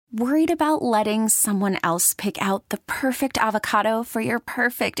Worried about letting someone else pick out the perfect avocado for your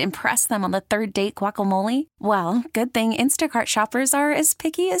perfect impress them on the third date guacamole? Well, good thing Instacart shoppers are as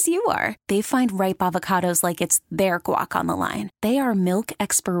picky as you are. They find ripe avocados like it's their guac on the line. They are milk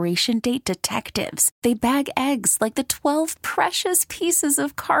expiration date detectives. They bag eggs like the 12 precious pieces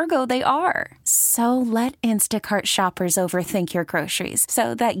of cargo they are. So let Instacart shoppers overthink your groceries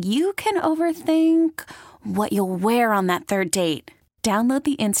so that you can overthink what you'll wear on that third date. Download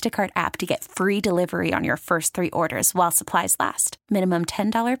the Instacart app to get free delivery on your first 3 orders while supplies last. Minimum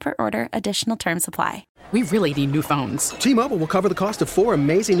 $10 per order. Additional terms apply. We really need new phones. T-Mobile will cover the cost of 4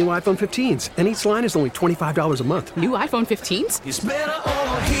 amazing new iPhone 15s, and each line is only $25 a month. New iPhone 15s? It's better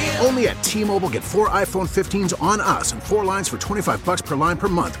over here. Only at T-Mobile, get 4 iPhone 15s on us and 4 lines for $25 per line per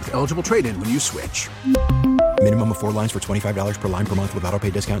month with eligible trade-in when you switch. Minimum of 4 lines for $25 per line per month with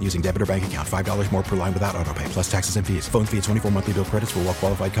autopay discount using debit or bank account. $5 more per line without autopay, plus taxes and fees. Phone fee at 24 monthly bill credits for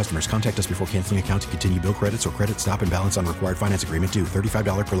well-qualified customers. Contact us before canceling account to continue bill credits or credit stop and balance on required finance agreement due.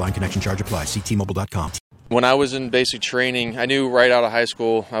 $35 per line connection charge applies. See T-Mobile.com. When I was in basic training, I knew right out of high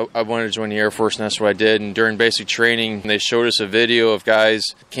school I wanted to join the Air Force, and that's what I did. And during basic training, they showed us a video of guys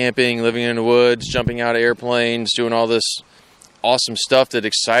camping, living in the woods, jumping out of airplanes, doing all this awesome stuff that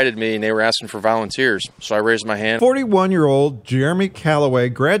excited me, and they were asking for volunteers. So I raised my hand. 41-year-old Jeremy Calloway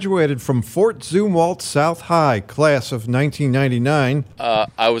graduated from Fort Zumwalt South High, class of 1999.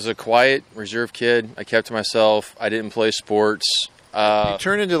 I was a quiet, reserved kid. I kept to myself. I didn't play sports. You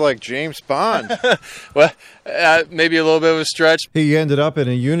turned into like James Bond. Well, maybe a little bit of a stretch. He ended up in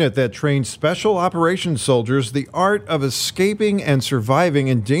a unit that trained special operations soldiers the art of escaping and surviving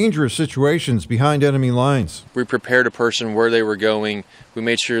in dangerous situations behind enemy lines. We prepared a person where they were going. We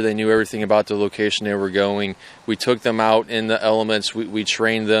made sure they knew everything about the location they were going. We took them out in the elements. We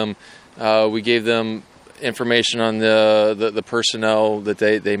trained them. We gave them information on the personnel that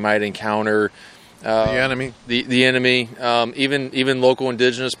they might encounter. The enemy, the enemy, even local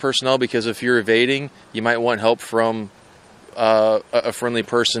indigenous personnel, because if you're evading, you might want help from a friendly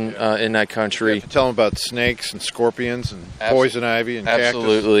person in that country. You have to tell them about snakes and scorpions and poison ivy and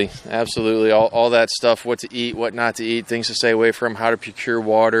absolutely, all that stuff. What to eat, what not to eat, things to stay away from, how to procure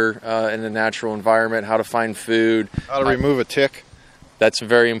water in the natural environment, how to find food, how to remove a tick. That's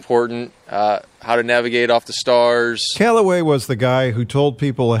very important. How to navigate off the stars. Calloway was the guy who told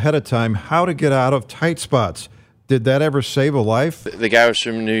people ahead of time how to get out of tight spots. Did that ever save a life? The guy was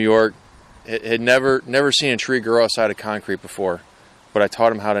from New York. Had never seen a tree grow outside of concrete before, but I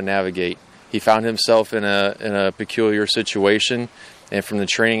taught him how to navigate. He found himself in a peculiar situation, and from the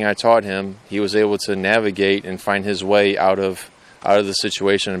training I taught him, he was able to navigate and find his way out of the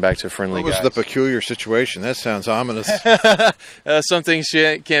situation and back to friendly guys. What was the peculiar situation? That sounds ominous. Some things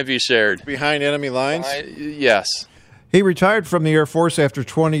can't be shared. Behind enemy lines? Yes. He retired from the Air Force after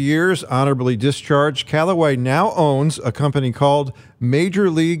 20 years, honorably discharged. Calloway now owns a company called Major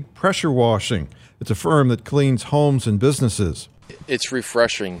League Pressure Washing. It's a firm that cleans homes and businesses. It's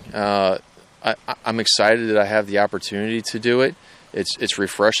refreshing. I'm excited that I have the opportunity to do it. It's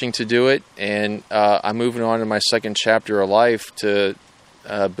refreshing to do it, and I'm moving on to my second chapter of life to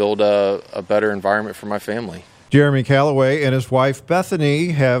build a better environment for my family. Jeremy Calloway and his wife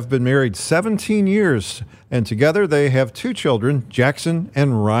Bethany have been married 17 years, and together they have 2 children, Jackson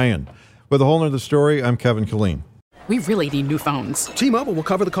and Ryan. With a whole nother story, I'm Kevin Killeen. We really need new phones. T-Mobile will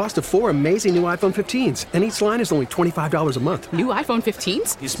cover the cost of 4 amazing new iPhone 15s, and each line is only $25 a month. New iPhone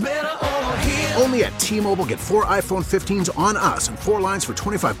 15s? It's better over here. Only at T-Mobile, get 4 iPhone 15s on us and 4 lines for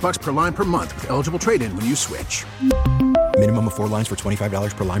 $25 per line per month with eligible trade-in when you switch. Minimum of 4 lines for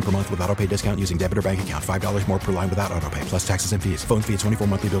 $25 per line per month with autopay discount using debit or bank account. $5 more per line without autopay, plus taxes and fees. Phone fee at 24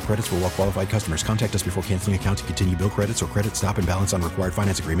 monthly bill credits for well-qualified customers. Contact us before canceling account to continue bill credits or credit stop and balance on required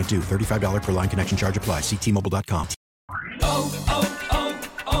finance agreement due. $35 per line connection charge applies. See T-Mobile.com.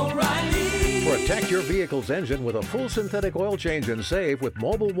 O'Reilly. Protect your vehicle's engine with a full synthetic oil change and save with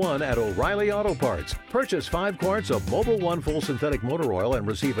Mobile One at O'Reilly Auto Parts. Purchase 5 quarts of Mobile One full synthetic motor oil and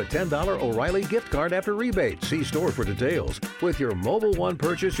receive a $10 O'Reilly gift card after rebate. See store for details. With your Mobile One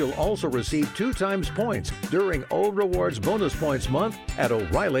purchase, you'll also receive 2 times points during O Rewards Bonus Points Month at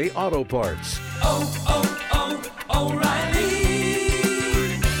O'Reilly Auto Parts. O'Reilly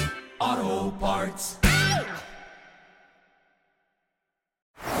Auto Parts.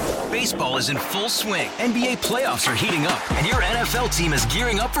 Baseball is in full swing. NBA playoffs are heating up, and your NFL team is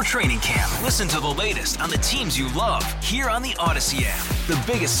gearing up for training camp. Listen to the latest on the teams you love here on the Odyssey app. The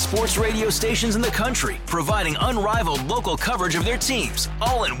biggest sports radio stations in the country, providing unrivaled local coverage of their teams,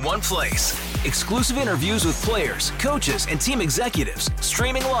 all in one place. Exclusive interviews with players, coaches, and team executives,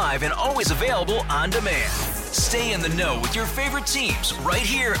 streaming live and always available on demand. Stay in the know with your favorite teams right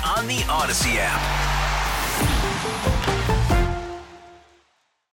here on the Odyssey app.